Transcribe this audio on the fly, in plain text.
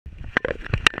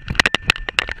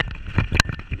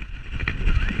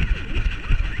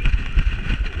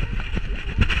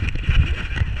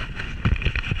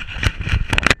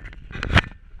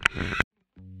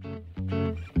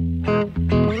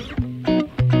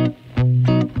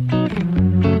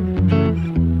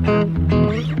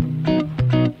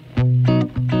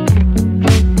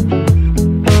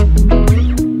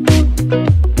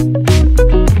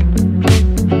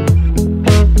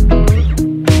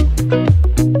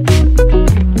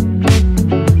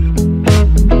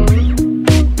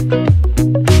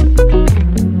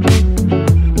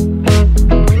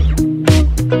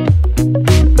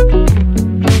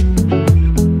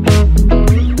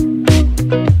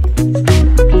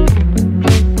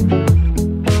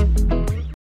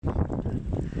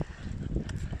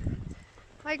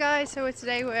guys, so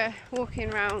today we're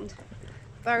walking around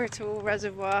Burrator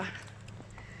reservoir.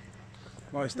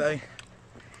 Nice day.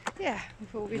 Yeah, we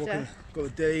thought we'd got the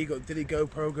dilly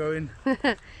GoPro going.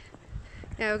 yeah,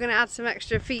 we're going to add some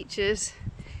extra features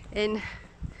in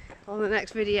on the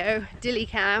next video, dilly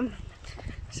cam,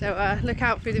 so look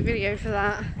out for the video for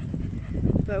that.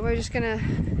 But we're just going to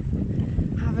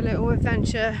have a little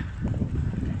adventure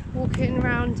walking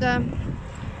around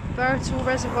Burrator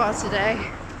reservoir today.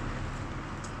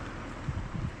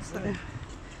 So it's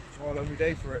all every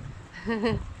day for it.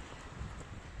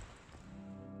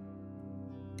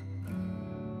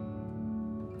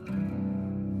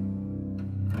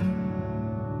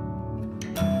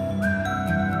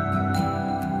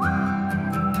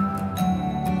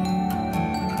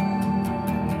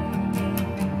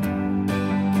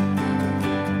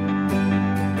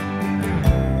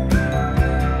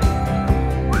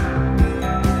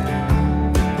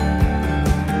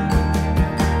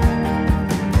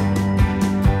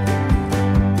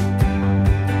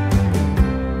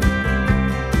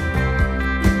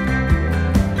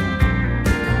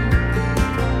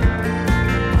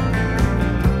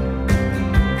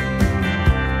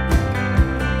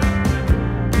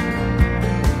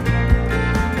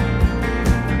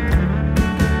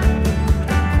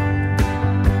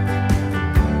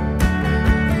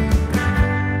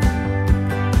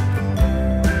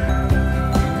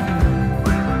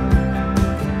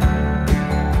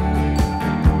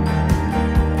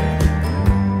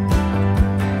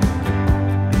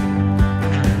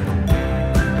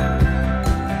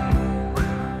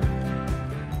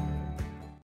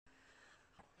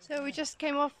 So we just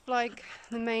came off like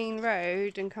the main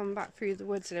road and come back through the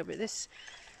woods a little bit. This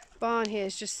barn here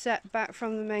is just set back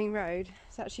from the main road.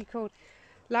 It's actually called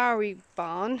Lowry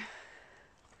barn.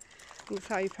 That's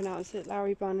how you pronounce it,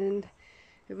 Lowry barn. And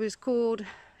it was called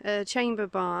a chamber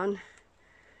barn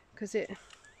because it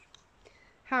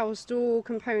housed all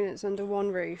components under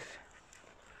one roof.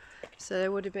 So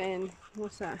there would have been,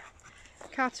 what's that?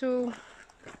 Cattle,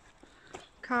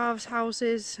 calves,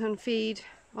 houses and feed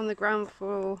on the ground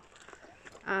floor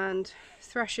and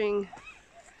threshing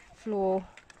floor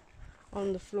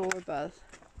on the floor above.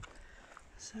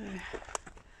 So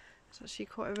it's actually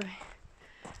quite a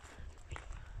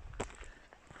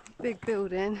big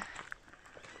building.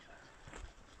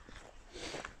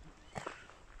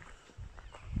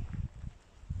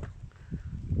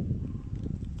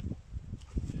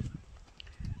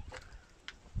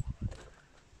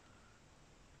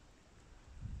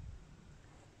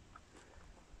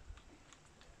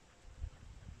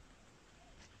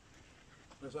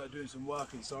 Looks like doing some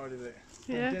work inside of it.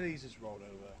 Yeah. Dilly's just rolled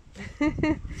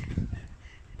over.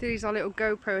 Dilly's our little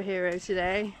GoPro hero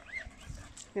today.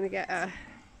 I'm going to get a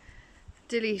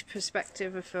Dilly's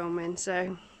perspective of filming,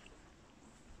 so.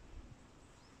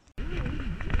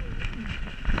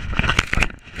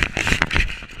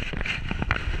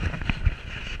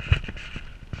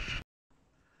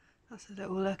 That's a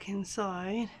little look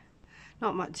inside.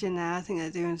 Not much in there. I think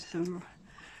they're doing some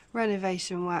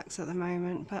renovation works at the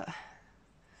moment, but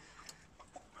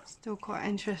still quite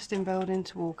interesting building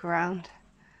to walk around.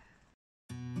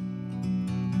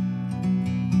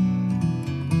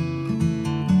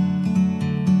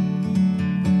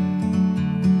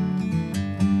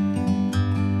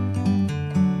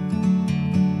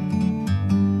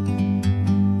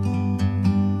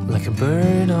 Like a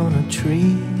bird on a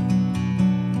tree,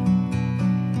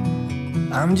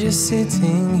 I'm just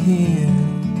sitting here.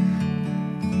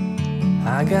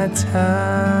 I got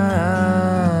time,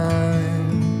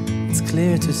 it's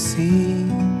clear to see.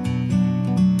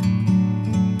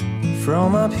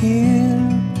 From up here,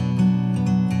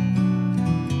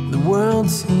 the world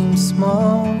seems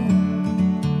small.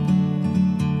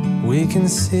 We can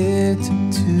sit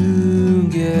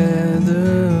together.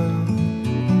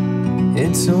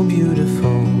 It's so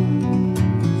beautiful,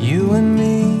 you and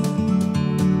me.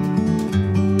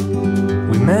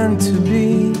 We meant to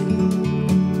be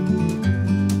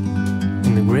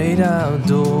in the great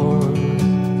outdoors,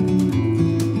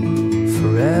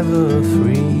 forever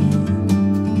free.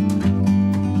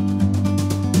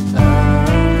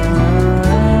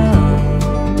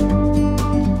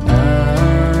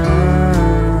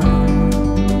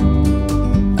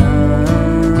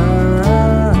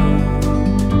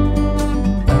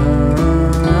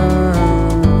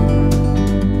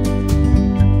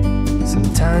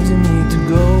 Sometimes you need to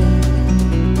go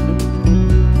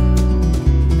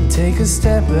and take a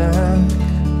step back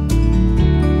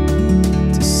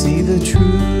to see the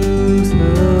truth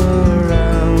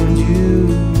around you.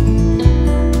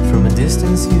 From a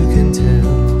distance you can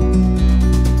tell.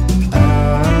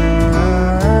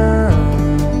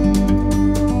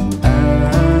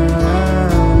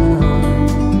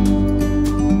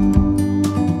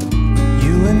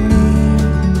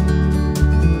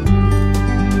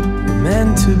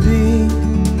 meant to be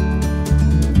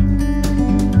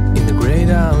in the great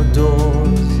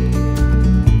outdoors,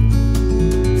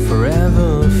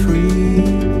 forever free.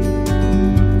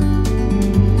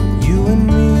 You and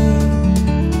me,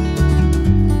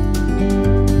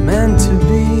 meant to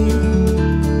be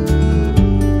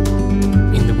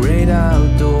in the great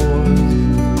outdoors,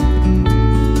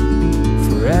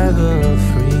 forever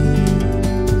free.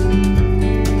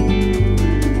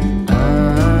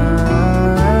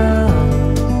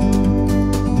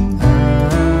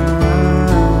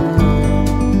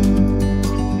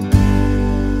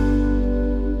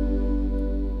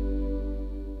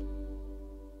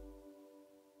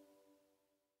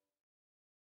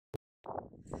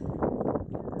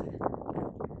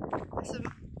 Some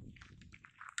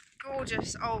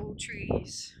gorgeous old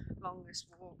trees along this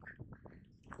walk.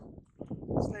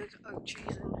 There's loads of oak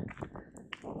trees and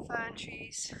fern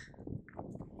trees.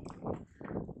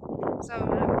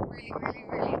 Some are really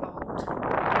old.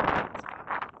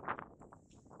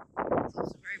 It's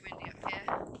also very windy up here.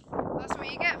 That's what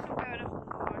you get from going up on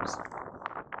the moors.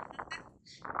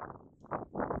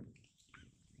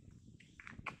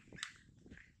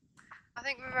 I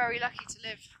think we're very lucky to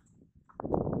live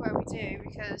where we do,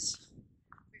 because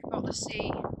we've got the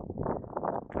sea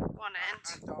one end.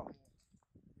 And Dartmoor.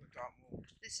 Dartmoor.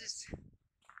 This is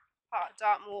part of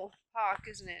Dartmoor Park,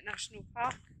 isn't it? National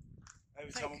Park.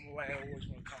 Every time I'm away, I always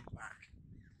want to come back.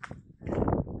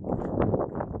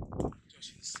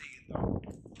 Just for the sea and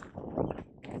Dartmoor.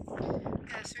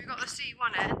 Yeah, so we've got the sea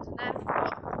one end, and then we've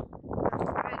got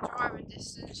within driving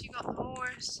distance, you've got the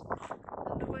moors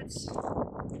and the woods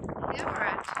on the other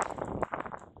end.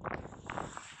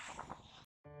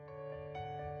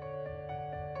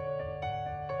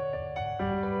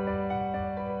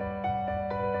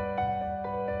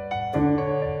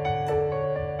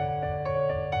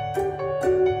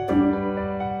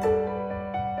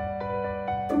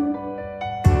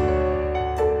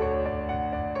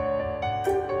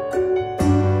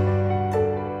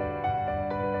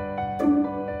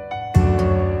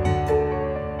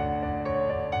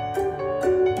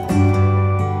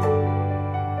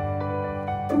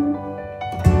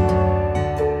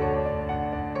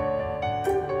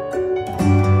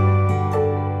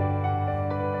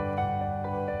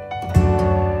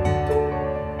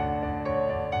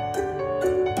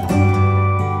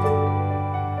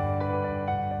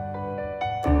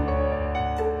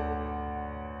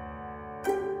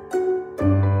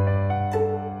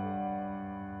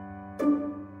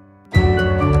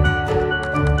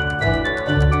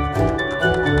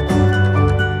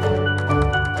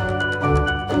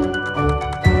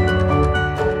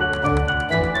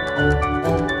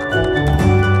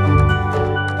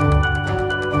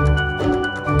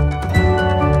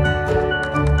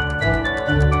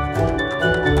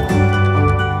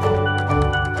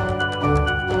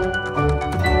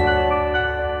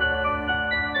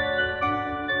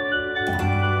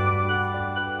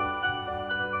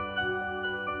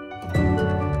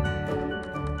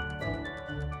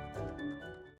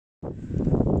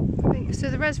 So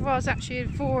the reservoir is actually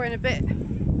 4 and a bit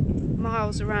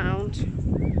miles around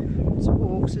to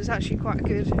walk, so it's actually quite a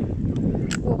good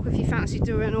walk if you fancy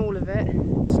doing all of it.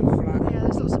 Yeah,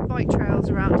 there's lots of bike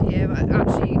trails around here, but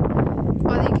actually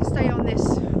either you can stay on this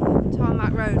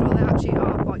tarmac road, or there actually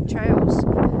are bike trails if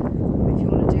you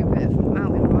want to do a bit of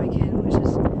mountain biking, which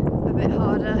is a bit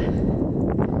harder.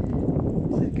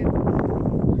 So good.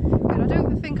 I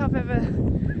don't think I've ever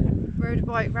rode a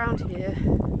bike round here.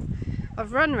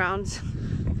 I've run round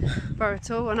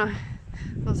Burrator when I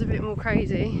was a bit more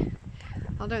crazy.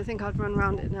 I don't think I'd run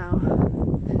round it now.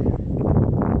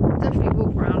 Definitely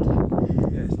walk round.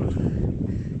 Yeah, it's nice.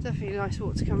 Definitely a nice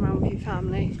walk to come round with your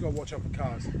family. You've got to watch out for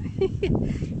cars.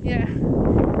 Yeah,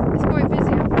 it's quite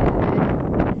busy up here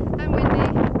and windy.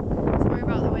 Sorry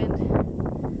about the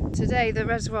wind. Today the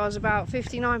reservoir is about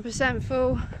 59%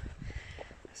 full.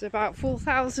 It's about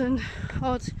 4,000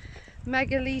 odd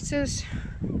megalitres.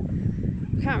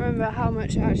 I can't remember how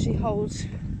much it actually holds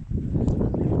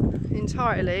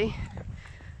entirely.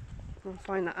 I'll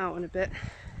find that out in a bit.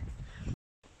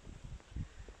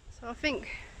 So I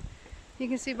think you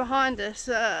can see behind us,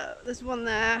 there's one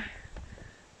there,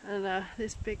 and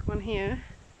this big one here.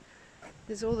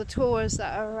 There's all the tours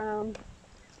that are around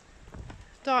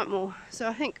Dartmoor. So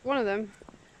I think one of them,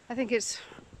 I think it's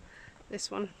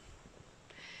this one,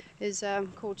 is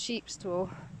called sheepstor.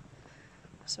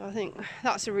 So I think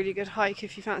that's a really good hike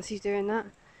if you fancy doing that.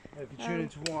 If you tune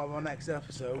into one of our next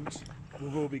episodes,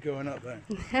 we'll all be going up there.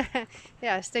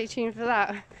 Yeah, stay tuned for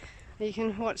that. You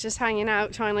can watch us hanging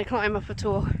out trying to climb up a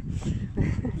tor.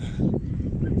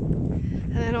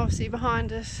 And then obviously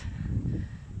behind us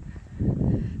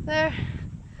There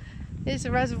is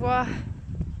the reservoir.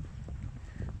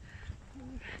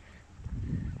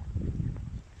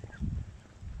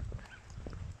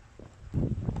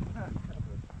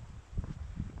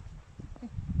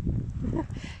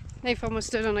 Nathan was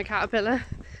stood on a caterpillar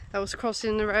that was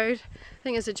crossing the road. I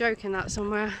think there's a joke in that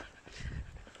somewhere.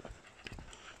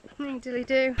 Dilly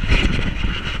do.